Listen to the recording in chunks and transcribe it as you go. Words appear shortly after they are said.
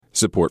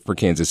Support for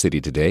Kansas City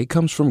Today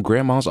comes from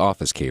Grandma's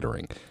Office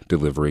Catering,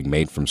 delivering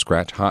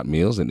made-from-scratch hot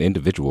meals and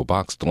individual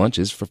boxed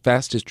lunches for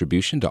fast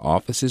distribution to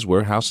offices,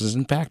 warehouses,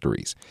 and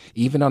factories,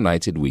 even on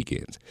nights and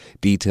weekends.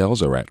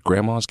 Details are at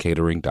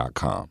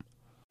grandmascatering.com.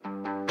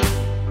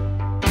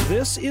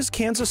 This is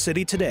Kansas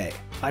City Today.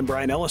 I'm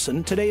Brian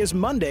Ellison. Today is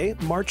Monday,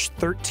 March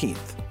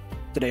 13th.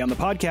 Today on the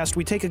podcast,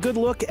 we take a good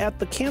look at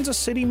the Kansas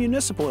City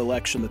municipal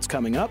election that's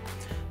coming up.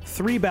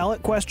 3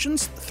 ballot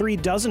questions, 3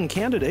 dozen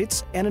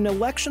candidates, and an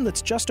election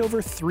that's just over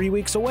 3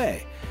 weeks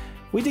away.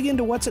 We dig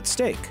into what's at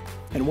stake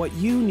and what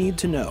you need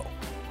to know.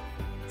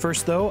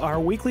 First, though, our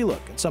weekly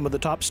look at some of the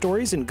top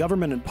stories in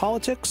government and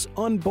politics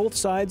on both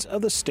sides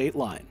of the state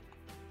line.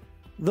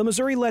 The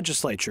Missouri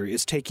legislature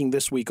is taking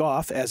this week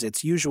off as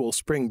its usual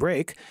spring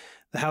break.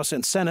 The House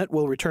and Senate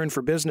will return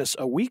for business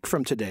a week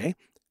from today.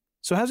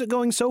 So how's it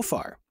going so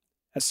far?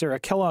 As Sarah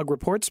Kellogg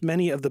reports,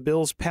 many of the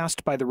bills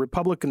passed by the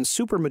Republican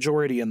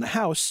supermajority in the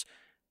House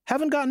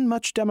haven't gotten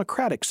much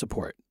Democratic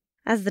support.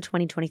 As the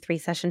 2023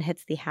 session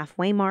hits the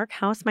halfway mark,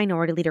 House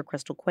Minority Leader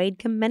Crystal Quade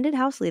commended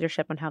House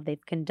leadership on how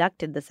they've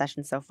conducted the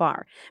session so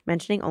far,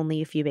 mentioning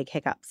only a few big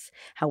hiccups.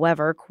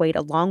 However, Quade,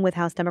 along with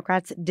House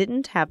Democrats,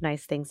 didn't have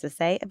nice things to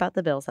say about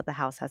the bills that the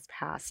House has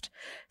passed.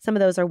 Some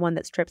of those are one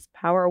that strips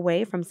power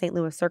away from St.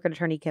 Louis Circuit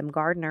Attorney Kim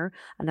Gardner,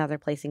 another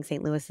placing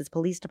St. Louis's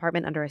police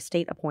department under a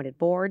state-appointed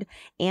board,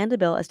 and a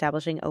bill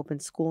establishing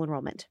open school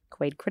enrollment.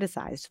 Quade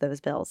criticized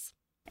those bills.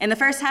 In the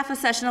first half of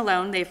session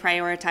alone, they've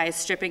prioritized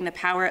stripping the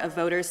power of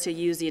voters to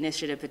use the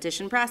initiative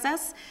petition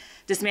process,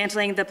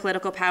 dismantling the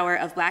political power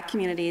of Black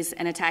communities,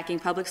 and attacking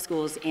public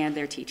schools and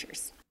their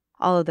teachers.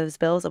 All of those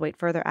bills await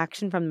further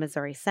action from the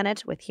Missouri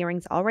Senate, with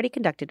hearings already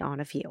conducted on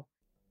a few.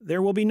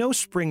 There will be no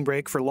spring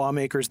break for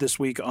lawmakers this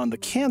week on the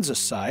Kansas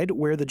side,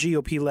 where the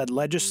GOP-led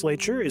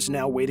legislature is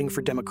now waiting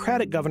for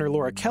Democratic Governor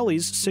Laura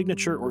Kelly's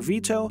signature or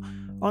veto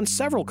on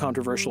several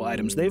controversial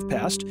items they've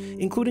passed,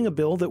 including a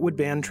bill that would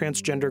ban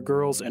transgender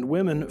girls and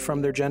women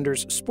from their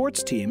genders'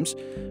 sports teams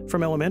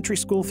from elementary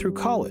school through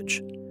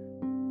college.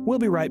 We'll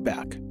be right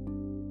back.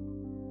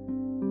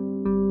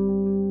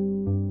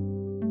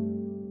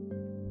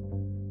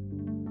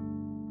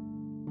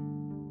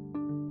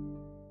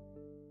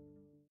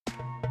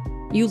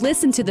 You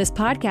listen to this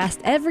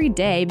podcast every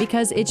day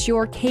because it's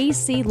your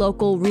KC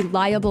local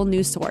reliable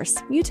news source.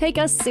 You take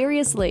us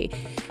seriously.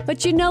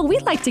 But you know, we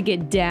like to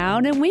get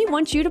down and we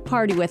want you to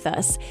party with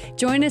us.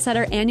 Join us at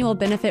our annual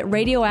benefit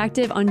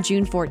Radioactive on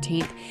June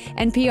 14th.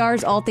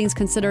 NPR's All Things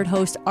Considered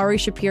host Ari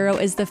Shapiro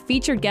is the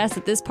featured guest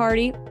at this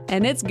party,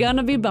 and it's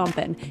gonna be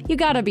bumping. You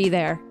gotta be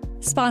there.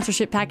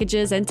 Sponsorship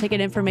packages and ticket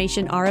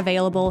information are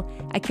available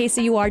at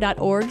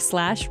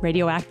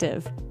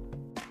kcur.org/radioactive.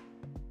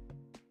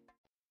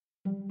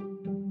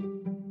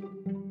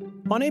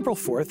 On April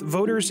 4th,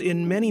 voters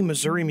in many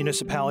Missouri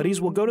municipalities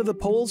will go to the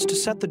polls to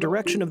set the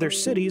direction of their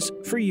cities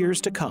for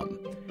years to come.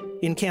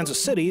 In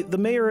Kansas City, the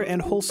mayor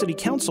and whole city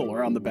council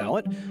are on the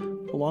ballot,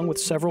 along with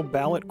several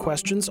ballot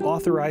questions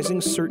authorizing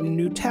certain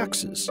new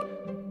taxes.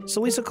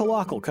 Celisa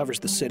Kalakal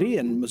covers the city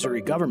and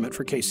Missouri government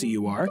for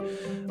KCUR.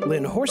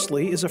 Lynn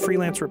Horsley is a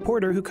freelance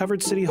reporter who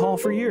covered City Hall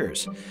for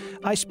years.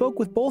 I spoke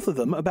with both of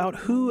them about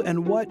who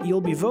and what you'll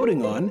be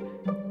voting on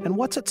and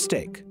what's at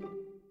stake.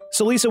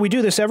 So, Lisa, we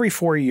do this every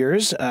 4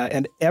 years,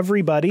 and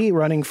everybody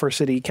running for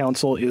city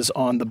council is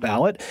on the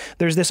ballot.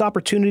 There's this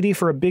opportunity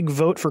for a big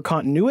vote for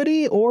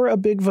continuity or a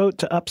big vote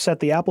to upset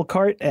the apple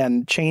cart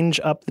and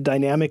change up the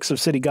dynamics of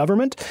city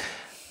government.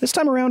 This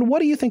time around, what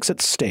do you think's at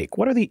stake?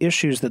 What are the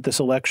issues that this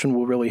election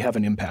will really have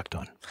an impact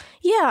on?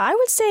 Yeah, I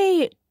would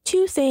say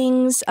 2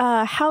 things,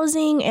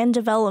 housing and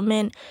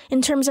development.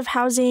 In terms of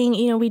housing,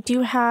 we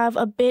do have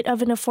a bit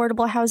of an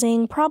affordable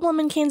housing problem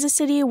in Kansas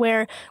City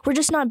where we're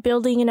just not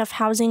building enough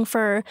housing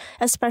for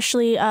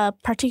especially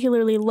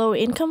particularly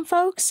low-income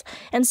folks.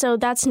 And so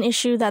that's an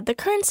issue that the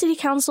current city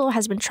council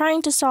has been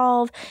trying to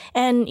solve.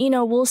 And,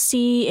 we'll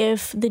see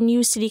if the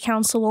new city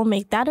council will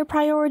make that a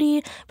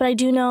priority. But I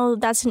do know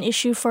that's an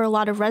issue for a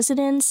lot of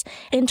residents.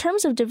 In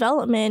terms of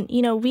development,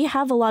 we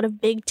have a lot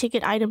of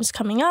big-ticket items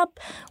coming up.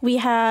 We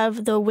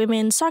have the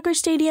women's soccer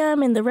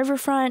stadium in the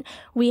riverfront.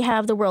 We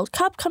have the World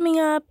Cup coming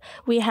up.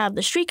 We have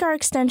the streetcar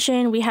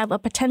extension. We have a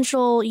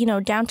potential,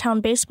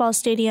 downtown baseball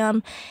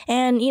stadium.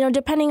 And,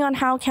 depending on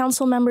how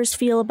council members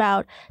feel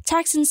about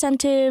tax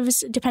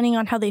incentives, depending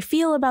on how they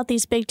feel about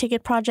these big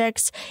ticket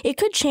projects, it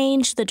could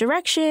change the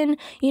direction.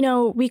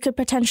 We could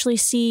potentially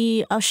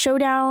see a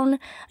showdown,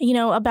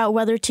 about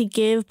whether to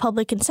give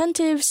public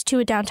incentives to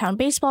a downtown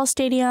baseball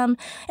stadium.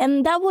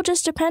 And that will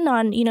just depend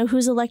on,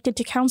 who's elected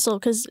to council,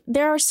 because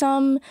there are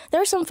some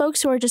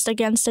folks who are just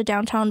against a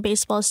downtown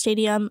baseball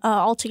stadium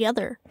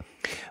altogether.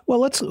 Well,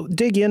 let's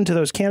dig into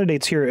those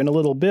candidates here in a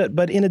little bit.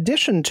 But in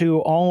addition to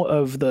all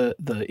of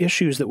the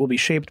issues that will be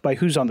shaped by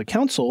who's on the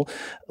council,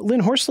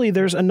 Lynn Horsley,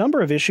 there's a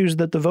number of issues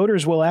that the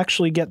voters will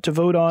actually get to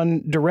vote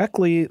on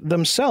directly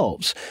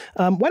themselves.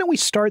 Why don't we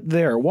start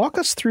there? Walk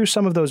us through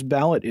some of those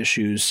ballot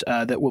issues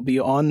that will be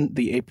on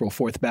the April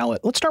 4th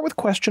ballot. Let's start with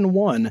question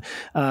 1,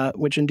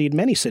 which indeed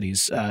many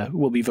cities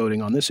will be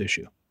voting on this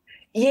issue.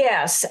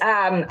 Yes,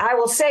 I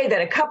will say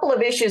that a couple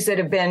of issues that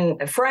have been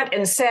front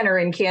and center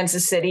in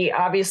Kansas City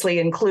obviously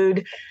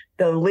include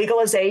the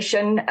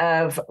legalization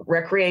of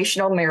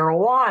recreational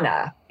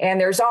marijuana. And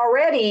there's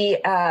already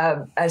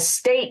a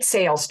state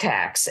sales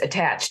tax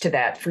attached to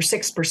that for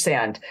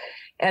 6%.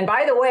 And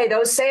by the way,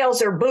 those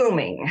sales are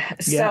booming.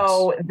 Yes.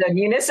 So the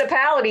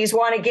municipalities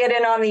want to get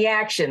in on the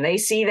action. They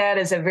see that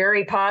as a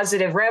very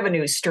positive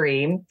revenue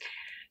stream.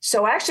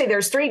 So actually,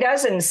 there's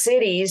 36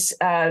 cities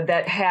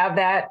that have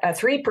that, a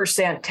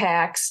 3%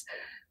 tax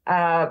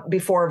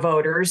before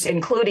voters,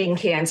 including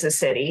Kansas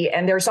City.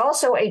 And there's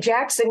also a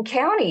Jackson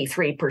County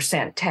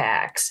 3%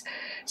 tax.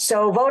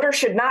 So voters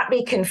should not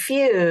be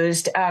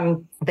confused.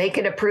 They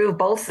could approve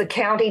both the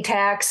county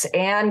tax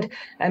and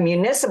a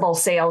municipal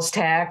sales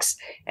tax.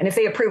 And if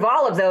they approve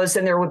all of those,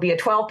 then there would be a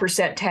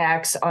 12%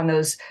 tax on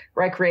those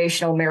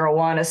recreational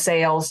marijuana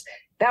sales.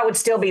 That would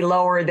still be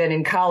lower than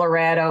in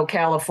Colorado,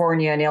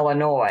 California, and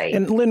Illinois.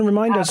 And Lynn,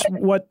 remind us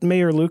what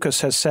Mayor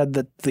Lucas has said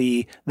that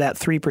that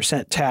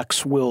 3%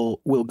 tax will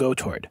go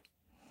toward.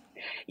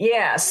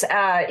 Yes.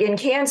 In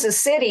Kansas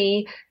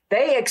City,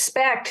 they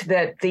expect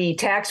that the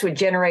tax would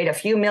generate a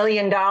few $1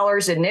 million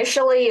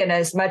initially and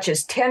as much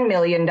as $10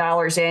 million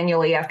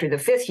annually after the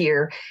 5th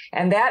year.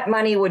 And that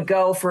money would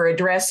go for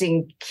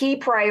addressing key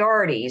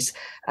priorities,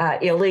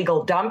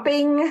 illegal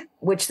dumping,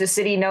 which the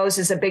city knows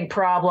is a big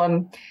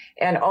problem,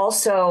 and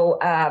also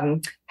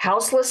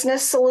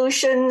houselessness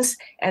solutions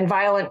and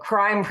violent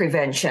crime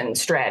prevention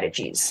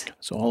strategies.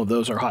 So all of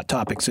those are hot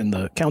topics in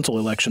the council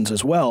elections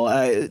as well.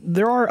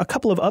 There are a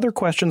couple of other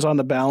questions on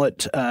the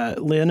ballot,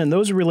 Lynn, and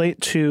those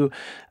relate to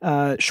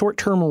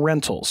short-term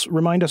rentals.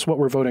 Remind us what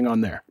we're voting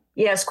on there.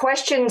 Yes,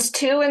 questions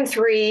 2 and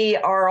 3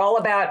 are all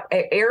about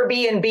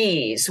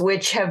Airbnbs,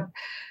 which have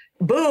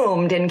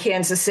boomed in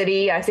Kansas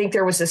City. I think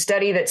there was a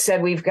study that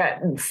said we've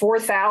got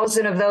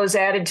 4,000 of those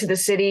added to the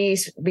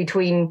cities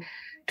between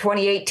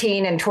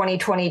 2018 and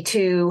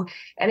 2022.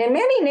 And in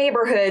many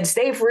neighborhoods,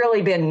 they've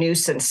really been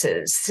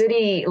nuisances.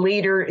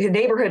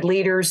 Neighborhood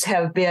leaders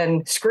have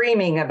been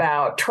screaming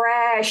about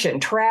trash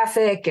and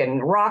traffic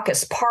and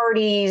raucous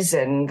parties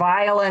and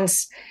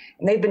violence.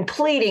 And they've been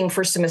pleading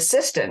for some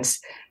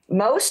assistance.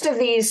 Most of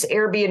these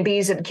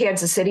Airbnbs in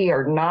Kansas City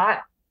are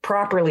not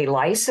properly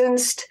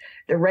licensed.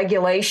 The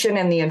regulation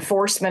and the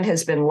enforcement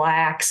has been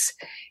lax.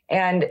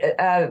 And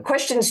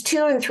questions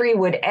 2 and 3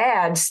 would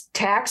add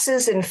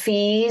taxes and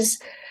fees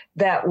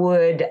that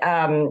would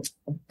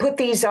put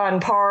these on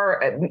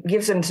par,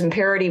 gives them some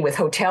parity with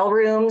hotel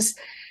rooms.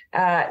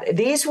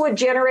 These would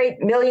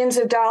generate millions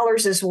of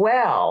dollars as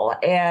well.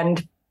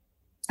 And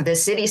the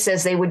city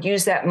says they would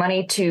use that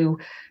money to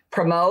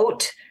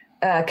promote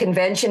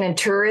convention and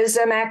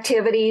tourism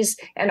activities.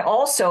 And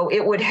also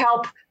it would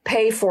help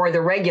pay for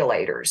the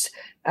regulators.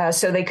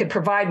 So they could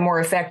provide more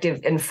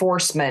effective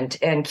enforcement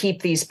and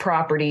keep these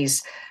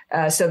properties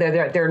so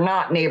that they're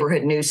not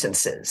neighborhood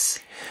nuisances.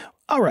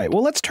 All right.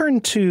 Well, let's turn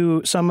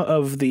to some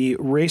of the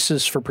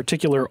races for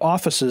particular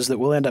offices that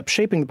will end up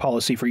shaping the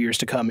policy for years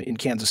to come in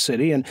Kansas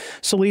City. And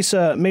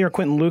Celisa, Mayor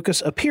Quinton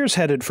Lucas appears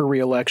headed for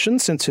re-election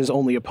since his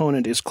only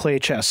opponent is Clay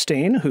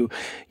Chastain, who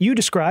you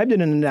described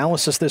in an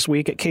analysis this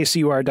week at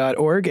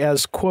kcur.org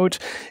as, quote,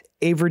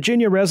 a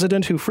Virginia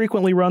resident who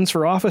frequently runs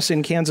for office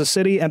in Kansas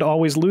City and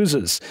always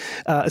loses.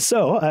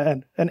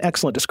 An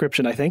excellent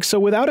description, I think. So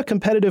without a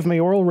competitive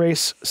mayoral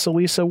race,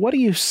 Celisa, what do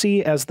you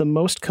see as the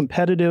most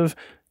competitive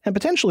and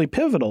potentially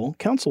pivotal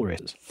council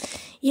races?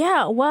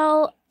 Yeah,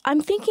 well,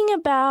 I'm thinking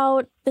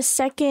about the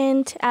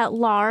second at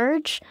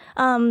large.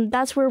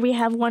 That's where we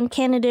have one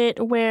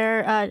candidate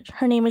where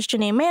her name is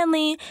Janae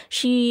Manley.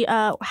 She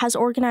has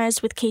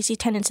organized with KC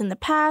Tenants in the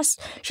past.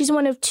 She's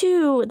one of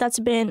 2 that's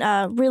been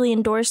really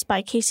endorsed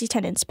by KC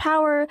Tenants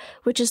Power,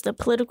 which is the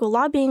political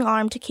lobbying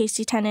arm to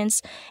KC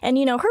Tenants. And,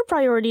 you know, her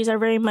priorities are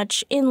very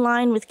much in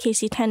line with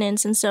KC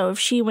Tenants. And so if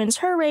she wins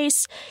her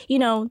race, you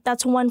know,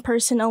 that's one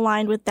person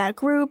aligned with that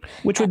group.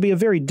 Which would be a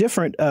very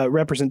different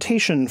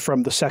representation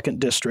from the 2nd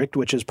District,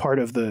 which is part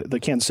of the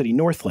Kansas City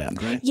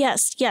Northland, right?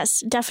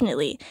 Yes,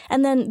 definitely.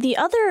 And then the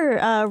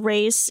other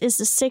race is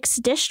the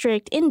 6th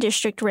District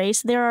in-district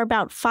race. There are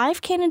about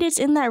 5 candidates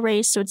in that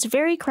race, so it's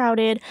very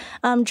crowded.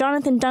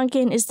 Jonathan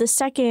Duncan is the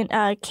second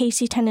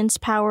KC Tenants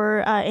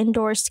Power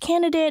endorsed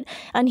candidate,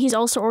 and he's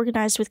also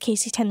organized with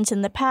KC Tenants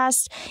in the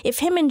past. If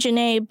him and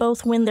Janae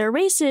both win their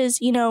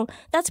races, you know,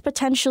 that's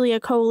potentially a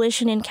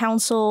coalition in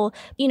council,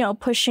 you know,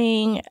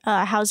 pushing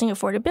housing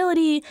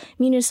affordability,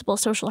 municipal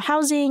social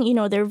housing. You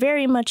know, they're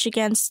very much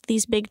against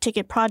these big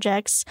ticket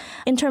projects.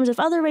 In terms of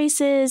other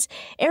races,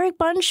 Eric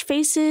Bunch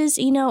faces,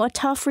 you know, a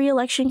tough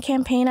re-election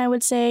campaign, I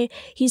would say.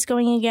 He's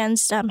going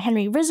against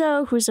Henry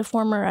Rizzo, who's a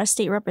former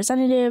state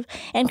representative,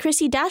 and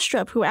Chrissy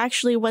Dastrup, who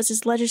actually was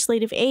his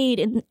legislative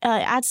aide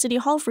at City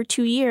Hall for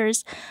 2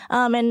 years.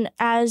 And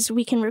as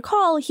we can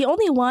recall, he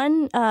only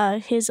won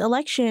his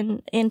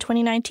election in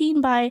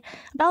 2019 by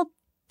about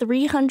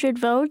 300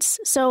 votes,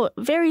 so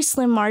very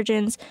slim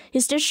margins.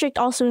 His district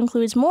also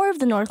includes more of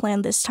the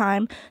Northland this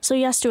time, so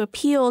he has to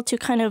appeal to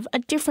kind of a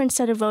different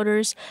set of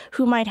voters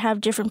who might have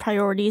different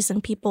priorities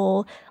than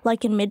people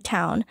like in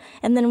Midtown.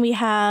 And then we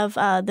have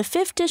the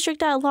 5th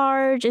district at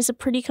large is a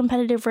pretty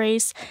competitive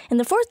race, and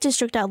the 4th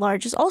district at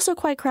large is also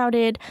quite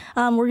crowded.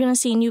 We're going to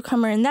see a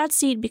newcomer in that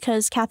seat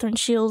because Catherine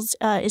Shields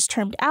is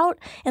termed out,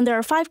 and there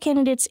are 5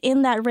 candidates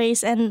in that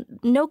race and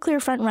no clear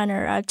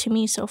frontrunner to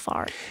me so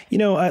far. You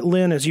know,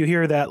 Lynn, as you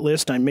hear that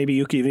list, and maybe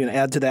you could even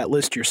add to that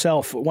list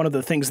yourself, one of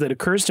the things that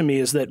occurs to me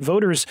is that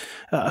voters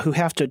who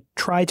have to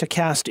try to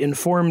cast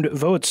informed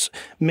votes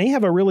may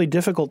have a really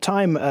difficult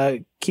time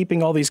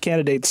keeping all these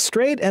candidates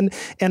straight and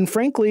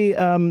frankly,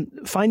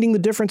 finding the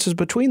differences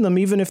between them,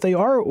 even if they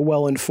are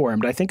well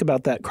informed. I think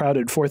about that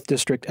crowded 4th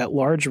district at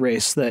large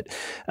race that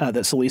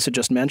Celisa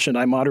just mentioned.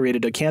 I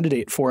moderated a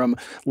candidate forum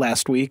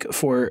last week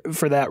for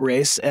that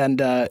race, and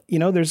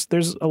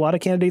there's a lot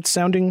of candidates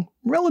sounding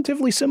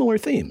relatively similar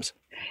themes.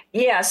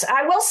 Yes,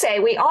 I will say,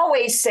 we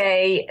always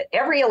say,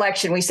 every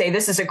election, we say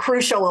this is a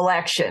crucial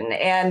election.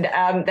 And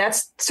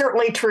that's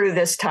certainly true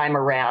this time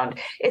around.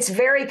 It's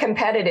very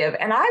competitive.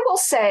 And I will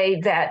say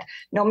that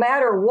no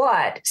matter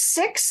what,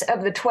 6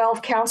 of the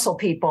 12 council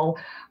people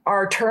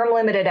are term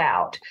limited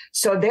out.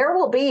 So there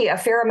will be a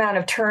fair amount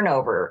of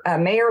turnover.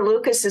 Mayor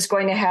Lucas is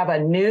going to have a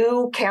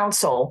new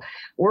council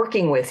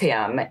working with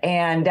him.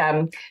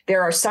 And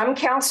there are some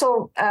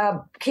council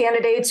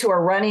candidates who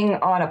are running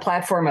on a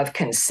platform of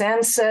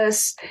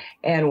consensus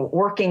and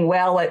working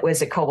well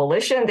as a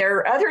coalition. There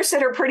are others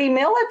that are pretty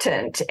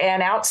militant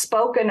and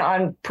outspoken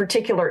on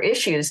particular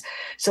issues.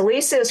 So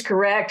Lisa is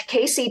correct.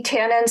 KC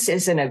Tenants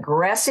is an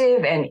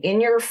aggressive and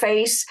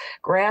in-your-face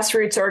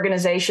grassroots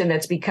organization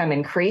that's become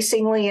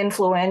increasingly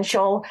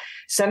influential.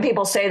 Some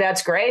people say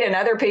that's great, and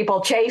other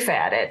people chafe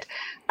at it.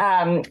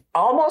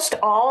 Almost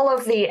all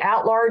of the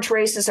at-large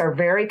races are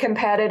very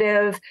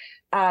competitive.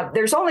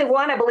 There's only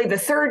one, I believe the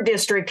 3rd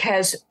district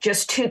has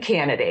just 2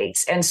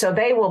 candidates, and so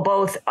they will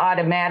both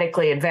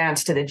automatically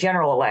advance to the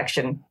general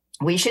election.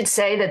 We should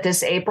say that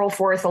this April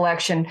 4th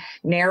election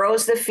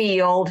narrows the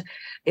field.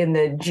 In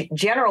the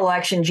general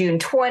election, June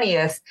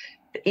 20th,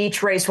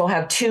 each race will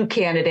have 2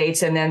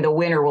 candidates, and then the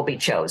winner will be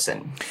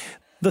chosen.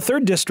 The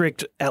 3rd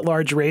district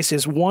at-large race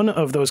is one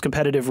of those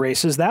competitive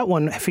races. That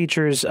one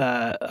features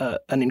an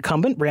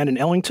incumbent, Brandon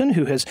Ellington,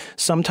 who has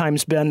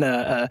sometimes been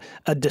a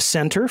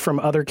dissenter from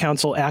other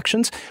council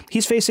actions.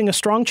 He's facing a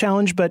strong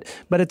challenge, but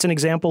it's an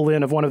example,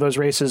 Lynn, of one of those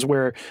races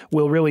where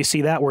we'll really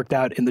see that worked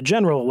out in the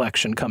general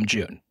election come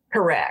June.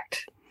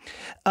 Correct.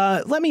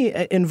 Let me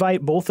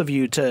invite both of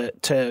you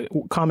to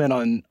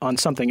comment on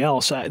something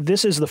else.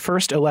 This is the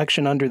first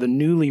election under the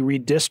newly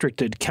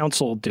redistricted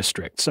council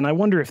districts, and I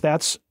wonder if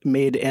that's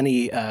made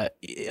any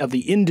of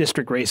the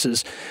in-district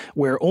races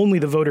where only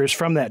the voters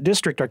from that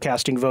district are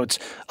casting votes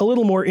a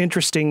little more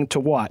interesting to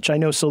watch. I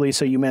know,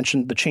 Celisa, you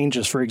mentioned the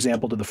changes, for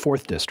example, to the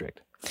 4th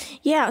district.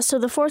 Yeah, so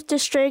the 4th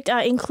district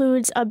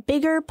includes a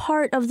bigger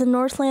part of the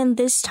Northland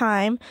this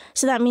time.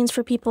 So that means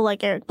for people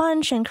like Eric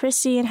Bunch and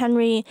Christie and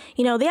Henry,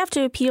 they have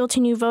to appeal to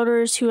new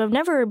voters who have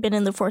never been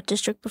in the 4th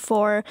district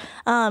before.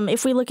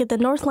 If we look at the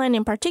Northland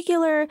in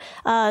particular,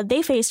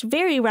 they face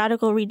very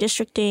radical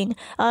redistricting.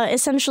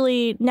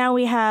 Essentially, now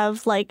we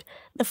have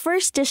the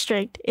 1st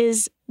district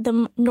is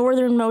the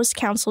northernmost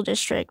council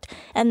district,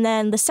 and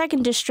then the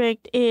 2nd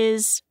district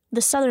is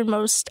the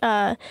southernmost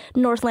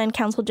Northland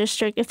Council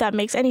District, if that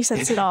makes any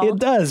sense at all. It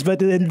does, but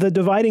the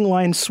dividing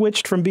line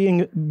switched from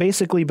being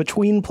basically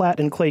between Platte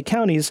and Clay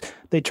counties.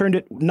 They turned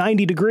it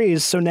 90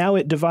 degrees, so now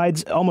it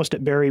divides almost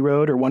at Berry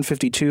Road or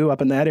 152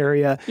 up in that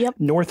area,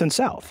 north and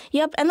south.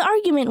 Yep, and the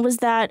argument was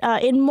that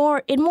it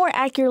more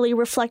accurately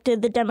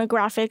reflected the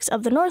demographics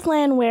of the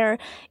Northland, where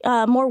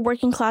more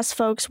working class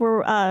folks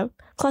were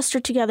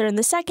clustered together in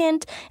the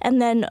 2nd, and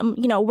then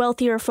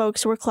wealthier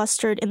folks were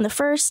clustered in the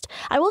 1st.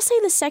 I will say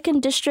the 2nd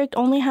district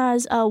only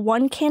has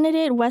one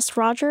candidate, Wes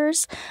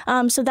Rogers,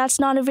 so that's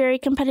not a very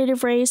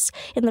competitive race.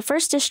 In the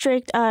 1st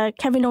district,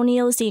 Kevin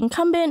O'Neill is the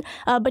incumbent,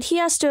 but he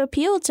has to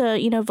appeal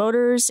to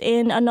voters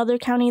in another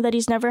county that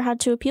he's never had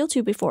to appeal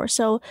to before.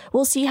 So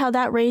we'll see how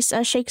that race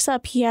shakes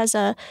up. He has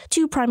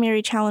 2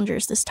 primary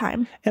challengers this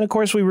time. And of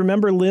course, we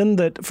remember, Lynn,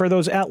 that for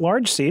those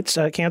at-large seats,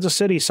 Kansas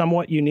City,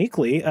 somewhat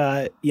uniquely,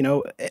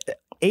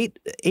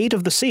 8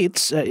 of the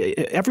seats,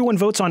 everyone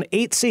votes on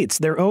 8 seats,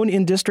 their own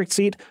in-district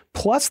seat,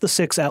 plus the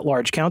 6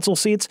 at-large council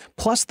seats,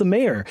 plus the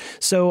mayor.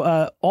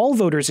 So all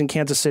voters in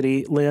Kansas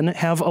City, Lynn,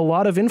 have a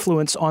lot of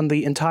influence on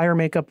the entire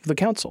makeup of the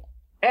council.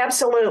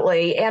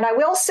 Absolutely. And I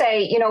will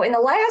say, in the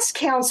last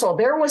council,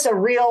 there was a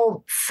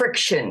real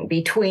friction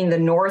between the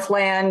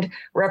Northland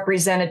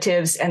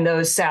representatives and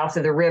those south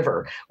of the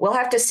river. We'll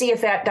have to see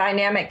if that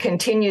dynamic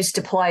continues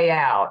to play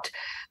out.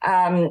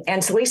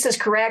 And Lisa's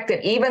correct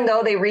that even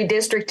though they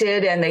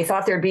redistricted and they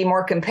thought there'd be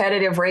more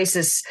competitive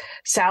races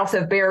south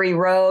of Berry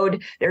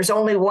Road, there's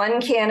only one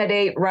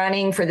candidate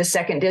running for the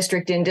 2nd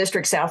district in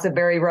district south of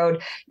Berry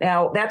Road.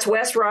 Now, that's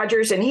Wes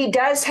Rogers, and he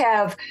does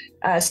have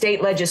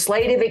state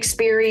legislative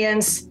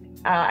experience.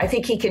 I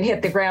think he can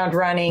hit the ground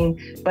running,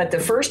 but the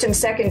 1st and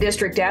 2nd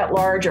district at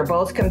large are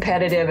both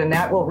competitive, and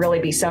that will really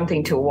be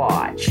something to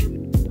watch.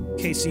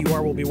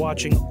 KCUR will be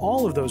watching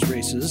all of those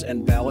races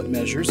and ballot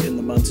measures in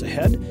the months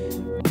ahead.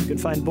 You can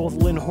find both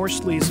Lynn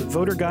Horsley's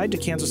voter guide to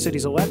Kansas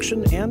City's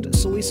election and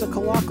Celisa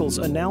Kalakal's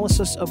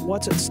analysis of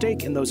what's at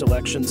stake in those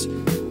elections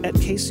at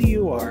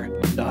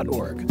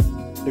kcur.org.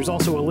 There's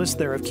also a list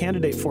there of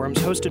candidate forums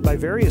hosted by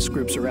various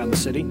groups around the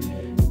city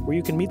where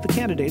you can meet the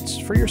candidates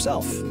for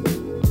yourself.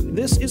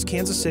 This is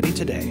Kansas City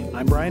Today.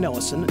 I'm Brian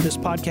Ellison. This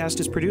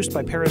podcast is produced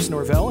by Paris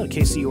Norvell at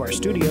KCUR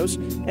Studios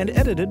and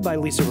edited by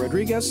Lisa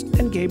Rodriguez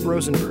and Gabe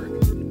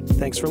Rosenberg.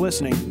 Thanks for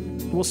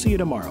listening. We'll see you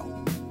tomorrow.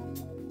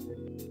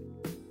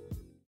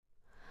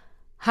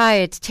 Hi,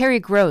 it's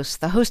Terry Gross,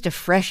 the host of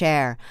Fresh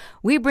Air.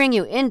 We bring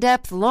you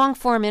in-depth,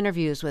 long-form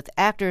interviews with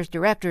actors,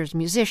 directors,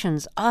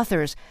 musicians,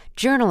 authors,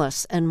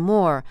 journalists, and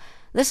more.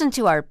 Listen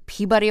to our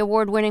Peabody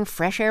Award-winning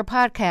Fresh Air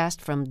podcast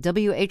from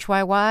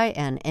WHYY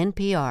and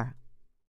NPR.